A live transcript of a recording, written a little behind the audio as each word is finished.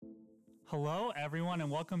Hello, everyone, and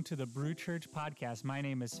welcome to the Brew Church podcast. My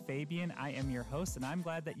name is Fabian. I am your host, and I'm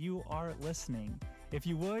glad that you are listening. If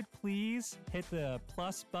you would, please hit the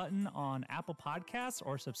plus button on Apple Podcasts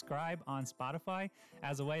or subscribe on Spotify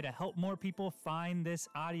as a way to help more people find this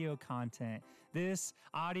audio content. This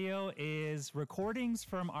audio is recordings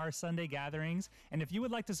from our Sunday gatherings, and if you would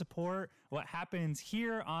like to support what happens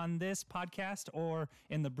here on this podcast or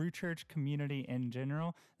in the Brew Church community in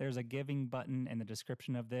general, there's a giving button in the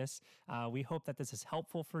description of this. We hope that this is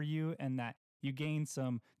helpful for you and that you gain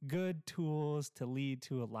some good tools to lead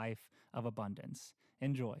to a life of abundance.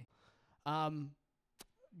 Enjoy.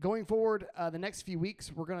 Going forward, the next few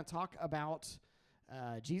weeks, we're going to talk about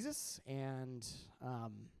Jesus and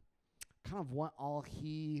kind of what all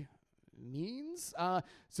he means. We're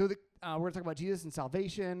going to talk about Jesus and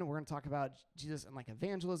salvation. We're going to talk about Jesus and like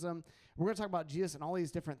evangelism. We're going to talk about Jesus and all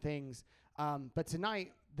these different things. But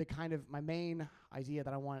tonight, my main idea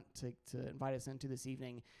that I want to invite us into this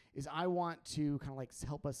evening is I want to kind of like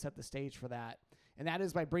help us set the stage for that. And that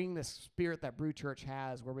is by bringing the spirit that Brew Church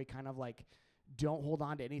has, where we kind of like don't hold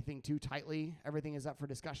on to anything too tightly. Everything is up for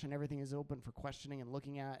discussion. Everything is open for questioning and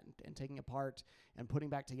looking at and taking apart and putting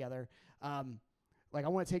back together. I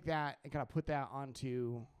want to take that and kind of put that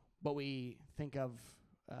onto what we think of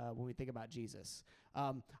when we think about Jesus.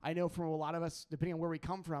 I know from a lot of us, depending on where we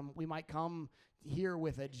come from, we might come here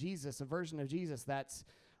with a version of Jesus that's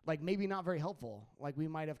like maybe not very helpful. Like we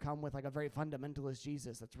might have come with like a very fundamentalist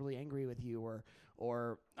Jesus that's really angry with you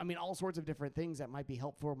or I mean, all sorts of different things that might be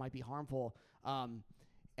helpful or might be harmful. And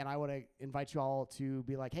I want to invite you all to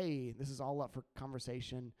be like, hey, this is all up for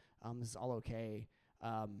conversation. This is all okay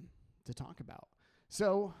to talk about.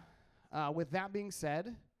 So with that being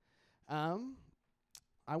said, I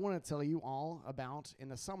want to tell you all about, in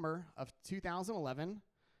the summer of 2011,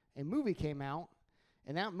 a movie came out,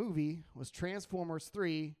 and that movie was Transformers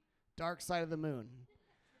 3, Dark Side of the Moon.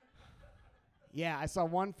 Yeah, I saw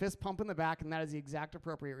one fist pump in the back, and that is the exact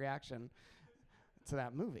appropriate reaction to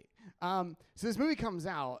that movie. So this movie comes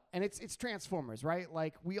out, and it's Transformers, right?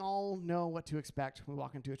 Like, we all know what to expect when we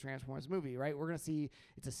walk into a Transformers movie, right? We're going to see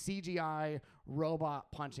it's a CGI robot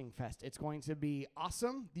punching fest. It's going to be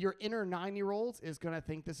awesome. Your inner 9-year-old is going to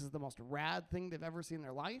think this is the most rad thing they've ever seen in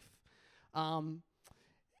their life.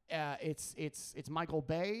 It's Michael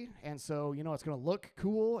Bay, and so, you know, it's going to look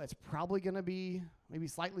cool. It's probably going to be maybe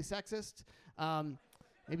slightly sexist,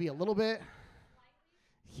 maybe a little bit.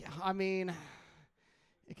 Yeah, I mean,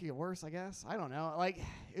 it could get worse, I guess. I don't know. Like,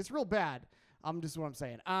 it's real bad. Just what I'm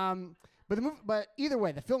saying. But either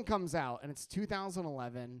way, the film comes out, and it's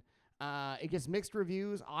 2011. It gets mixed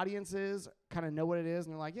reviews. Audiences kind of know what it is,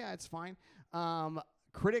 and they're like, yeah, it's fine.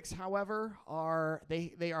 Critics, however, are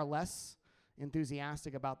less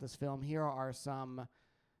enthusiastic about this film. Here are some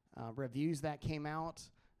reviews that came out,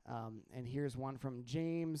 and here's one from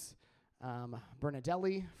James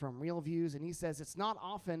Bernadelli from Real Views, and he says, it's not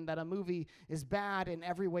often that a movie is bad in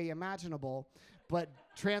every way imaginable, but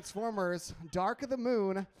Transformers Dark of the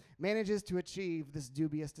Moon manages to achieve this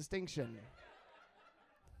dubious distinction.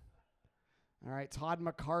 All right, Todd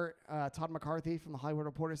McCarthy from The Hollywood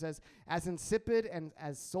Reporter says, as insipid and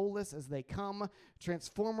as soulless as they come,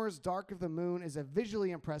 Transformers Dark of the Moon is a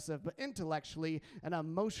visually impressive but intellectually and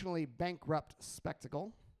emotionally bankrupt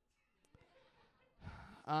spectacle.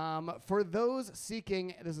 For those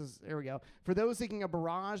seeking a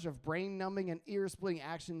barrage of brain-numbing and ear-splitting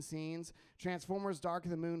action scenes, Transformers Dark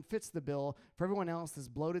of the Moon fits the bill. For everyone else, this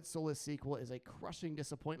bloated, soulless sequel is a crushing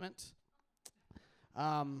disappointment.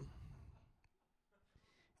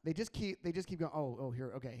 They just keep going.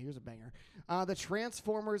 Here's a banger. The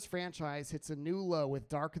Transformers franchise hits a new low with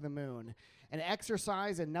Dark of the Moon, an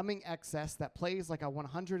exercise in numbing excess that plays like a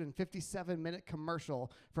 157-minute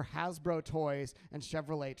commercial for Hasbro toys and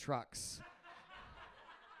Chevrolet trucks.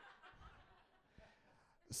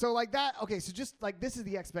 So like that, okay, so just like this is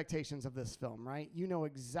the expectations of this film, right? You know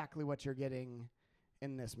exactly what you're getting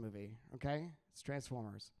in this movie, okay? It's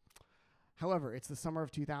Transformers. However, it's the summer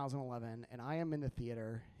of 2011, and I am in the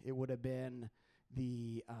theater. It would have been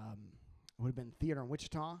theater in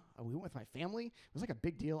Wichita. We went with my family. It was like a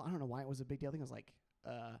big deal. I don't know why it was a big deal. I think it was like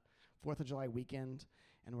 4th of July weekend,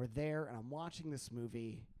 and we're there, and I'm watching this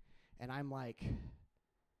movie, and I'm like,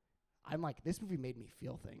 this movie made me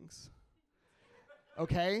feel things.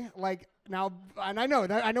 Okay, like now, and I know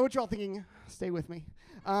what y'all thinking. Stay with me.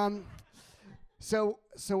 So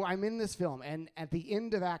I'm in this film, and at the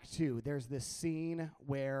end of Act 2, there's this scene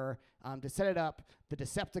where, to set it up, the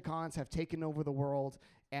Decepticons have taken over the world,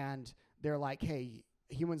 and they're like, hey,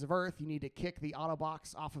 humans of Earth, you need to kick the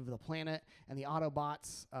Autobots off of the planet, and the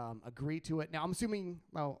Autobots agree to it. Now, I'm assuming,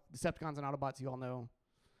 Decepticons and Autobots, you all know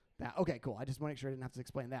that. Okay, cool. I just want to make sure I didn't have to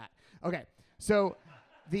explain that. Okay, so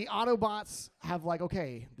the Autobots have like,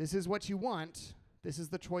 okay, this is what you want. This is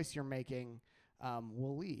the choice you're making.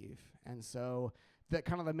 We'll leave. And so the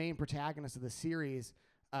kind of the main protagonist of the series,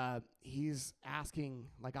 he's asking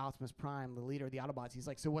like Optimus Prime, the leader of the Autobots. He's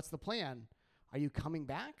like, so what's the plan? Are you coming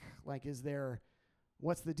back? Like,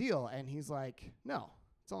 what's the deal? And he's like, no,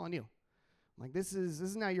 it's all on you. Like, this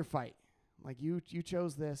is now your fight. Like, you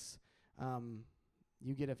chose this.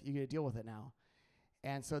 You get to deal with it now.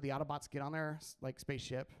 And so the Autobots get on their like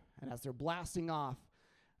spaceship, and as they're blasting off,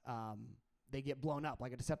 they get blown up.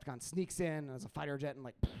 Like a Decepticon sneaks in as a fighter jet and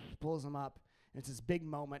like pulls them up. And it's this big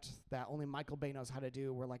moment that only Michael Bay knows how to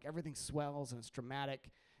do, where like everything swells and it's dramatic,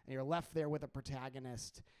 and you're left there with a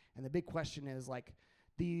protagonist. And the big question is like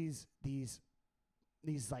these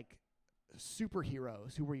like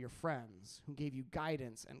superheroes who were your friends, who gave you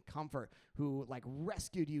guidance and comfort, who like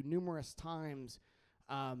rescued you numerous times.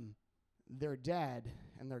 They're dead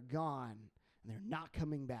and they're gone and they're not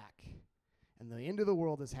coming back. And the end of the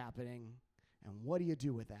world is happening. And what do you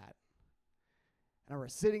do with that? And I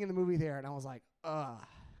was sitting in the movie there and I was like,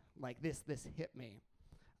 like this hit me.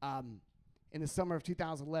 In the summer of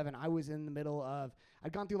 2011, I was in the middle of,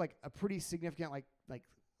 I'd gone through like a pretty significant, like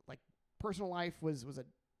personal life was a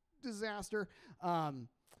disaster.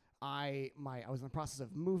 I was in the process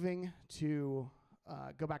of moving to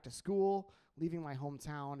go back to school, leaving my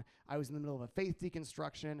hometown. I was in the middle of a faith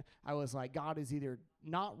deconstruction. I was like, God is either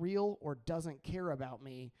not real or doesn't care about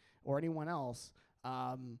me or anyone else.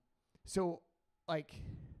 So like,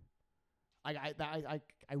 I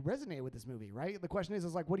resonated with this movie, right? The question is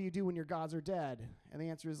like, what do you do when your gods are dead? And the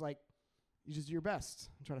answer is like, you just do your best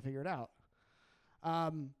and try to figure it out.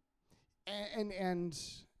 And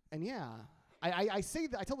yeah, I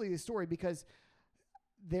tell you this story because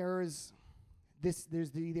there's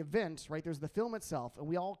the event, right? There's the film itself, and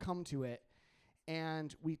we all come to it,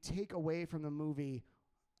 and we take away from the movie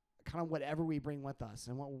kind of whatever we bring with us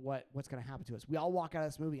and what's going to happen to us. We all walk out of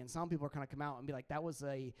this movie, and some people are going to come out and be like, that was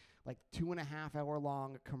a like 2.5 hour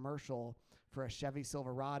long commercial for a Chevy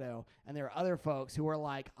Silverado. And there are other folks who are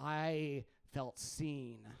like, I felt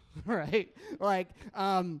seen, right? Like,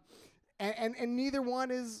 and neither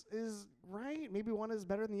one is right. Maybe one is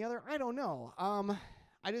better than the other. I don't know.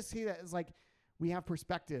 I just see that as like, we have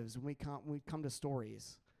perspectives when we come to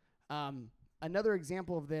stories. Another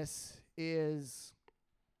example of this is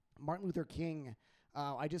Martin Luther King.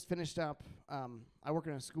 I just finished up. I work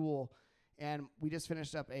in a school, and we just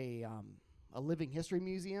finished up a living history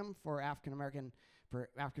museum for African American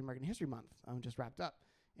History Month. Just wrapped up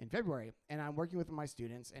in February, and I'm working with my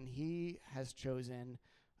students, and he has chosen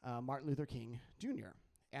Martin Luther King Jr.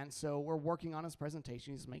 And so we're working on his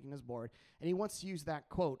presentation. He's making his board, and he wants to use that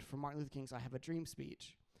quote from Martin Luther King's "I Have a Dream"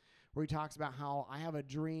 speech, where he talks about how I have a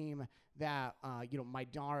dream that my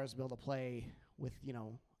daughters will be able to play with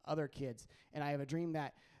other kids, and I have a dream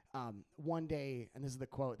that one day, and this is the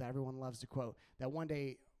quote that everyone loves to quote, that one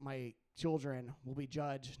day my children will be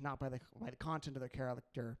judged not by the content of their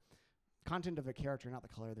character, not the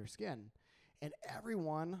color of their skin, and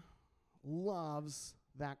everyone loves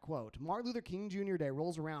that quote. Martin Luther King Jr. Day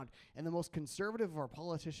rolls around, and the most conservative of our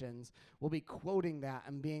politicians will be quoting that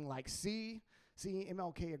and being like, see,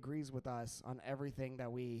 MLK agrees with us on everything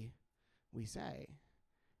that we say.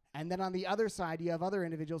 And then on the other side, you have other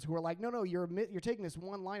individuals who are like, no, you're taking this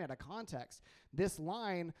one line out of context. This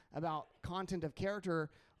line about content of character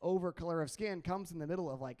over color of skin comes in the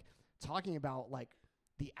middle of like talking about like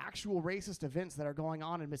the actual racist events that are going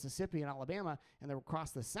on in Mississippi and Alabama and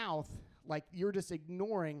across the South. Like, you're just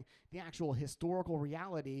ignoring the actual historical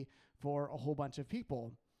reality for a whole bunch of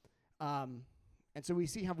people. And so we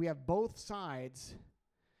see how we have both sides.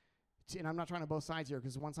 And I'm not trying to both sides here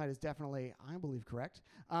because one side is definitely, I believe, correct.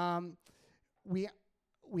 We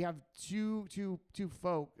have two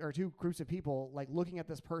groups of people like looking at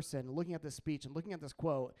this person, looking at this speech, and looking at this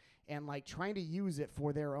quote, and like trying to use it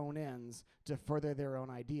for their own ends to further their own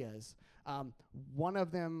ideas. One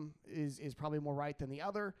of them is probably more right than the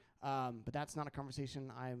other, but that's not a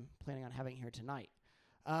conversation I'm planning on having here tonight.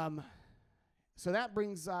 So that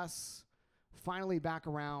brings us finally back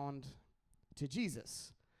around to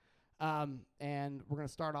Jesus. And we're going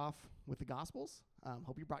to start off with the Gospels.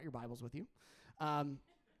 Hope you brought your Bibles with you.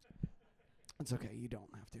 It's okay. You don't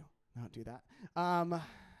have to not do that.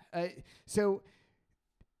 So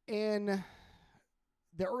in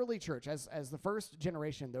the early church, as the first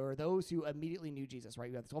generation, there were those who immediately knew Jesus, right?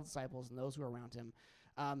 You have the 12 disciples and those who were around him.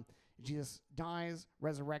 Jesus dies,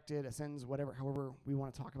 resurrected, ascends, however we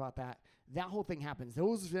want to talk about that. That whole thing happens.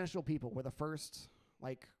 Those initial people were the first,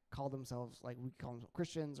 like, call themselves, like we call them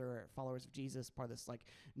Christians or followers of Jesus, part of this like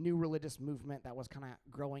new religious movement that was kind of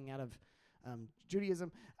growing out of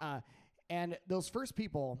Judaism. And those first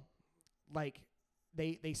people, like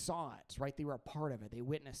they saw it, right? They were a part of it. They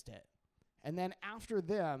witnessed it. And then after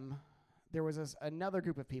them, there was another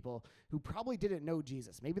group of people who probably didn't know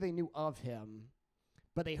Jesus. Maybe they knew of him,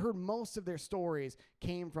 but they heard most of their stories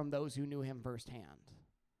came from those who knew him firsthand.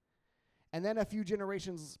 And then a few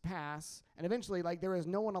generations pass, and eventually, like, there is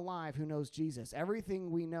no one alive who knows Jesus. Everything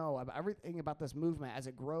we know, everything about this movement as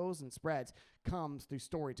it grows and spreads comes through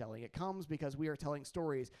storytelling. It comes because we are telling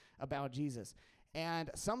stories about Jesus. And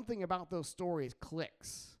something about those stories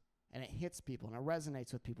clicks, and it hits people, and it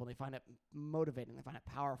resonates with people, and they find it motivating, they find it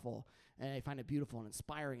powerful, and they find it beautiful and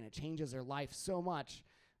inspiring, and it changes their life so much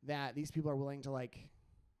that these people are willing to, like,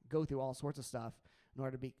 go through all sorts of stuff in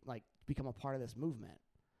order to become a part of this movement.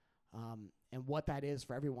 And what that is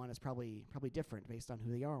for everyone is probably different based on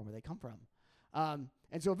who they are and where they come from.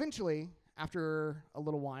 And so eventually, after a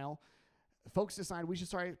little while, folks decide we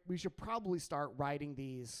should probably start writing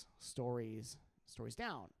these stories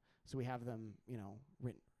down, so we have them,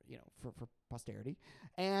 written, for posterity.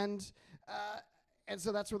 And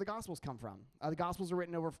so that's where the Gospels come from. The Gospels are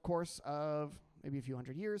written over the course of maybe a few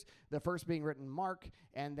hundred years. The first being written Mark,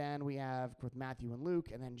 and then we have with Matthew and Luke,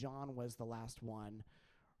 and then John was the last one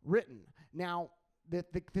written. Now, the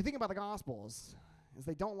thing about the Gospels is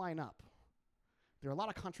they don't line up. There are a lot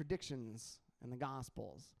of contradictions in the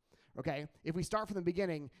Gospels. Okay, if we start from the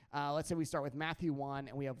beginning, let's say we start with Matthew 1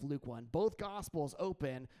 and we have Luke 1. Both Gospels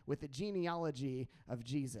open with the genealogy of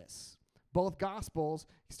Jesus. Both Gospels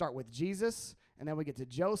start with Jesus, and then we get to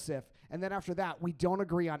Joseph, and then after that, we don't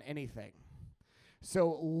agree on anything.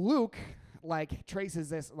 So Luke, traces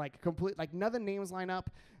this, none of the names line up.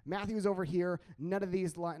 Matthew's over here. None of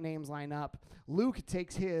these names line up. Luke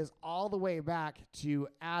takes his all the way back to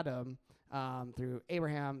Adam through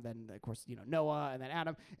Abraham, then, of course, Noah, and then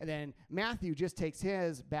Adam. And then Matthew just takes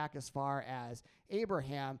his back as far as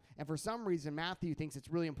Abraham. And for some reason, Matthew thinks it's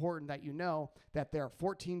really important that you know that there are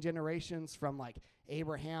 14 generations from,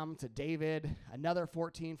 Abraham to David, another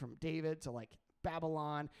 14 from David to,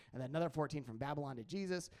 Babylon, and then another 14 from Babylon to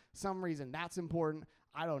Jesus. Some reason that's important.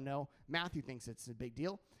 I don't know. Matthew thinks it's a big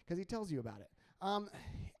deal because he tells you about it.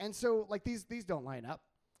 And so, these don't line up.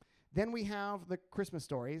 Then we have the Christmas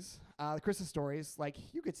stories. The Christmas stories,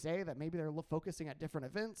 you could say that maybe they're focusing at different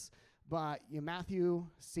events, but Matthew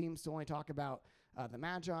seems to only talk about the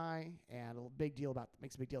Magi, and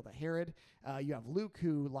makes a big deal about Herod. You have Luke,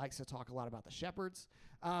 who likes to talk a lot about the shepherds.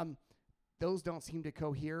 Those don't seem to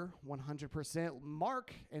cohere 100%.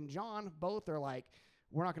 Mark and John both are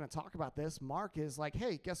we're not going to talk about this. Mark is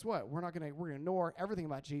hey, guess what? We're going to ignore everything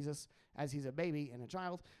about Jesus as he's a baby and a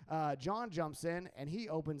child. John jumps in, and he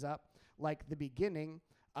opens up the beginning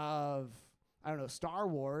of, Star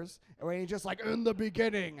Wars, where he's just in the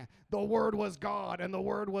beginning, the Word was God, and the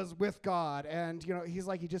Word was with God. And, he's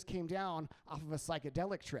he just came down off of a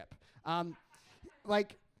psychedelic trip.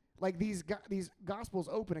 These Gospels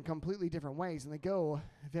open in completely different ways, and they go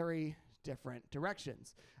very different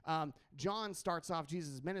directions. John starts off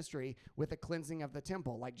Jesus' ministry with the cleansing of the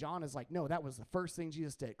temple. John is no, that was the first thing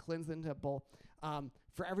Jesus did, cleanse the temple.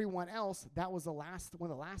 For everyone else, that was one of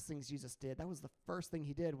the last things Jesus did. That was the first thing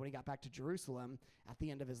he did when he got back to Jerusalem at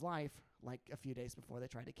the end of his life, a few days before they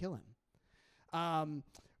tried to kill him.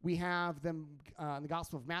 We have them in the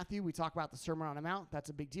Gospel of Matthew. We talk about the Sermon on the Mount. That's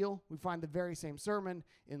a big deal. We find the very same sermon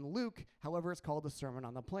in Luke. However, it's called the Sermon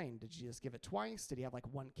on the Plain. Did Jesus give it twice? Did he have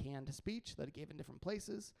one canned speech that he gave in different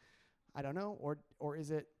places? I don't know. Or is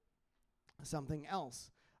it something else?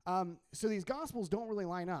 So these Gospels don't really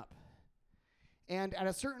line up. And at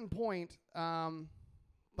a certain point,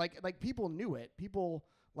 people knew it. People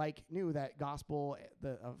knew that gospel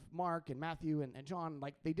of Mark and Matthew and John,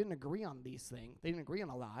 they didn't agree on these things. They didn't agree on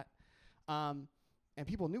a lot. And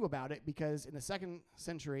people knew about it because in the 2nd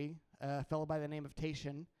century, a fellow by the name of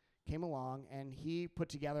Tatian came along, and he put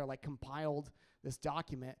together, compiled this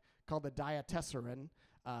document called the Diatessaron.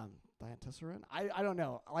 Diatessaron? I don't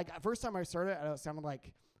know. First time I started it sounded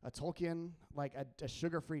like a Tolkien, a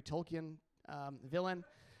sugar-free Tolkien villain.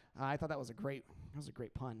 I thought that was a great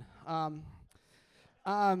pun.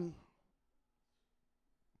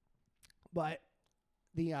 But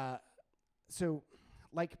so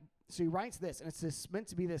he writes this, and it's meant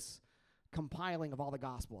to be this compiling of all the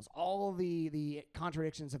Gospels. All the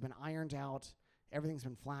contradictions have been ironed out. Everything's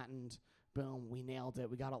been flattened. Boom, we nailed it.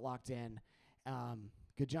 We got it locked in.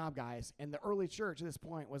 Good job, guys. And the early church at this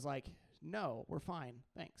point was no, we're fine.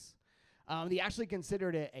 Thanks. They actually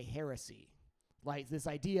considered it a heresy. This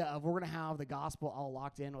idea of we're going to have the gospel all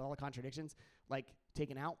locked in with all the contradictions.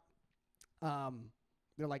 taken out.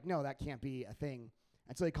 They're like, no, that can't be a thing.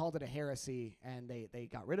 And so they called it a heresy, and they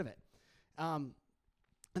got rid of it. And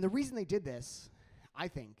the reason they did this, I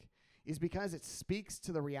think, is because it speaks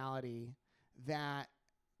to the reality that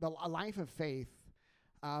a life of faith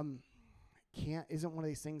isn't one of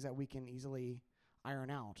these things that we can easily iron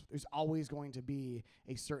out. There's always going to be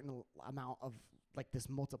a certain amount of like this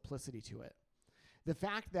multiplicity to it. The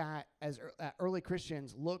fact that as early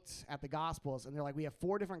Christians looked at the Gospels and they're like, we have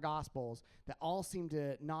 4 different Gospels that all seem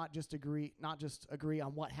to not just agree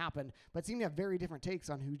on what happened, but seem to have very different takes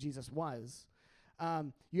on who Jesus was.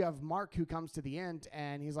 You have Mark, who comes to the end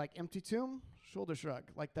and he's like, empty tomb, shoulder shrug.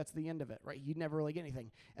 Like, that's the end of it, right? You'd never really get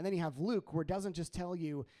anything. And then you have Luke, where it doesn't just tell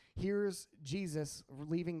you, here's Jesus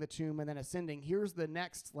leaving the tomb and then ascending. Here's the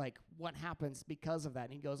next, like, what happens because of that.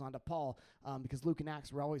 And he goes on to Paul, because Luke and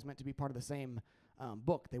Acts were always meant to be part of the same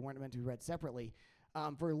book. They weren't meant to be read separately.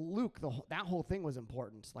 For Luke, that whole thing was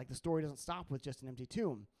important. Like, the story doesn't stop with just an empty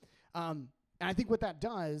tomb. And I think what that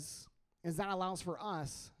does is that allows for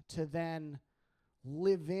us to then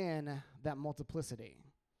live in that multiplicity,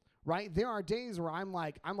 right? There are days where I'm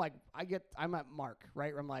at Mark,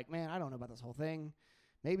 right? Where I'm like, man, I don't know about this whole thing.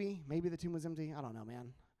 Maybe the tomb was empty. I don't know,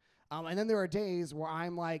 man. And then there are days where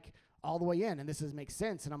I'm like all the way in, and makes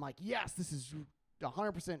sense. And I'm like, yes, this is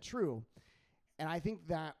 100% true. And I think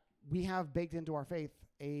that we have baked into our faith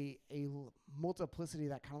a multiplicity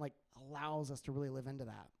that kind of like allows us to really live into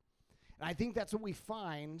that. And I think that's what we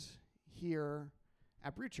find here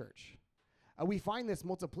at Brew Church. We find this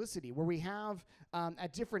multiplicity where we have,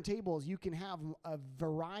 at different tables, you can have a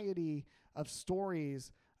variety of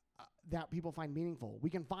stories that people find meaningful.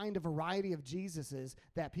 We can find a variety of Jesuses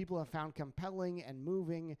that people have found compelling and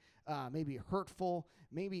moving, maybe hurtful,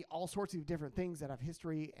 maybe all sorts of different things that have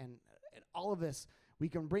history and all of this. We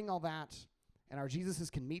can bring all that, and our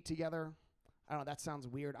Jesuses can meet together. I don't know, that sounds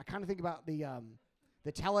weird. I kind of think about the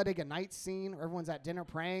Talladega Nights scene where everyone's at dinner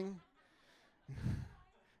praying.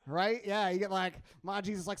 Right? Yeah, you get like, my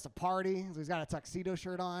Jesus likes to party, so he's got a tuxedo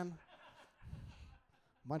shirt on.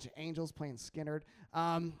 A bunch of angels playing Skynyrd.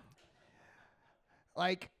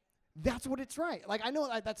 Like, that's what it's right. Like, I know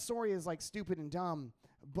that story is like stupid and dumb,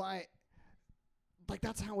 but like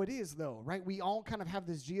that's how it is though, right? We all kind of have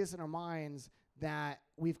this Jesus in our minds that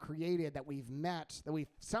we've created, that we've met, that we've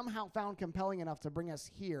somehow found compelling enough to bring us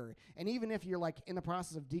here. And even if you're like in the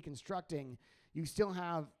process of deconstructing, you still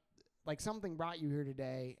have like something brought you here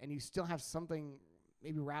today, and you still have something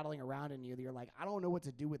maybe rattling around in you that you're like, I don't know what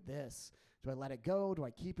to do with this. Do I let it go? Do I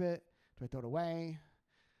keep it? Do I throw it away?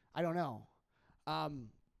 I don't know.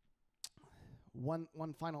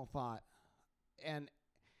 One final thought. And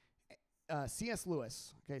C.S.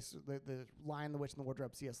 Lewis, okay, so the Lion, the Witch, and the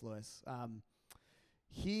Wardrobe, C.S. Lewis,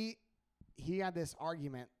 he had this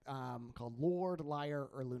argument called Lord, Liar,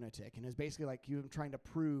 or Lunatic, and it was basically like you trying to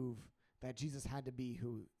prove that Jesus had to be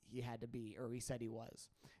who he had to be, or he said he was.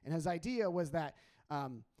 And his idea was that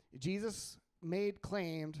Jesus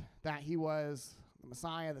claimed that he was the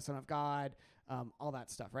Messiah, the Son of God, all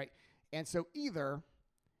that stuff, right? And so either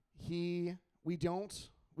we don't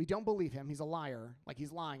believe him, he's a liar, like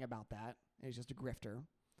he's lying about that, and he's just a grifter.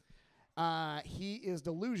 He is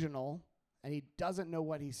delusional, and he doesn't know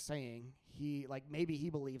what he's saying. Maybe he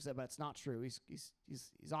believes it, but it's not true.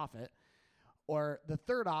 He's off it. Or the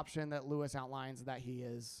third option that Lewis outlines, that he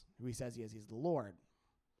is who he says he is, he's the Lord.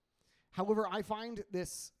 However, I find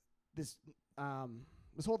this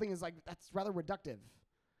whole thing is like, that's rather reductive,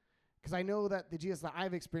 because I know that the Jesus that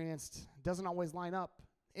I've experienced doesn't always line up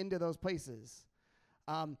into those places.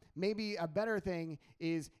 Maybe a better thing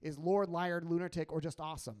is Lord, Liar, Lunatic, or just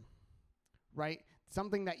awesome, right?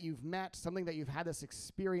 Something that you've met, something that you've had this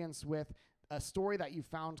experience with, a story that you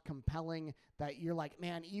found compelling, that you're like,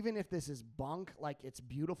 man, even if this is bunk, like it's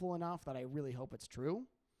beautiful enough that I really hope it's true.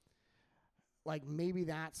 Like maybe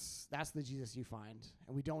that's the Jesus you find,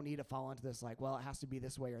 and we don't need to fall into this like, well, it has to be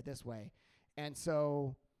this way or this way. And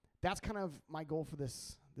so that's kind of my goal for the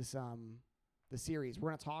series. We're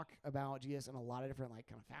going to talk about Jesus in a lot of different like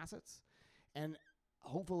kind of facets, and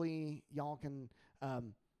hopefully y'all can,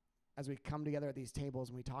 as we come together at these tables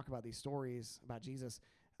and we talk about these stories about Jesus,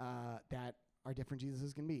 that our different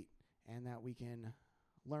Jesuses can meet, and that we can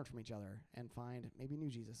learn from each other and find maybe new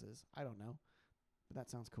Jesuses. I don't know, but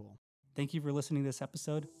that sounds cool. Thank you for listening to this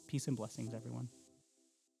episode. Peace and blessings, everyone.